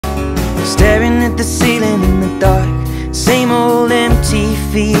staring at the ceiling in the dark. Same old empty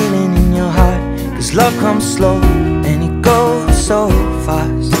feeling in your heart. 'Cause love comes slow and it goes so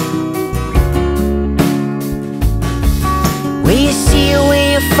fast. When you see it when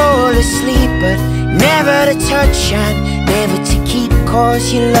you fall asleep, but never to touch and never to keep, 'cause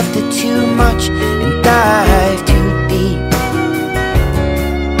you loved it too much and dive too deep.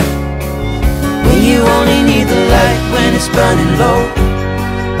 When you only need the light when it's burning low,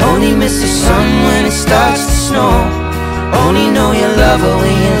 only miss the sun when it starts to snow, only know you love her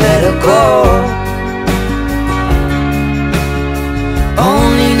when you let her go,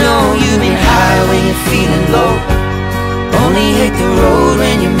 only know you've been high when you're feeling low, only hate the road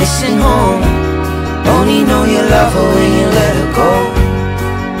when you're missing home, only know you love her when you let her go.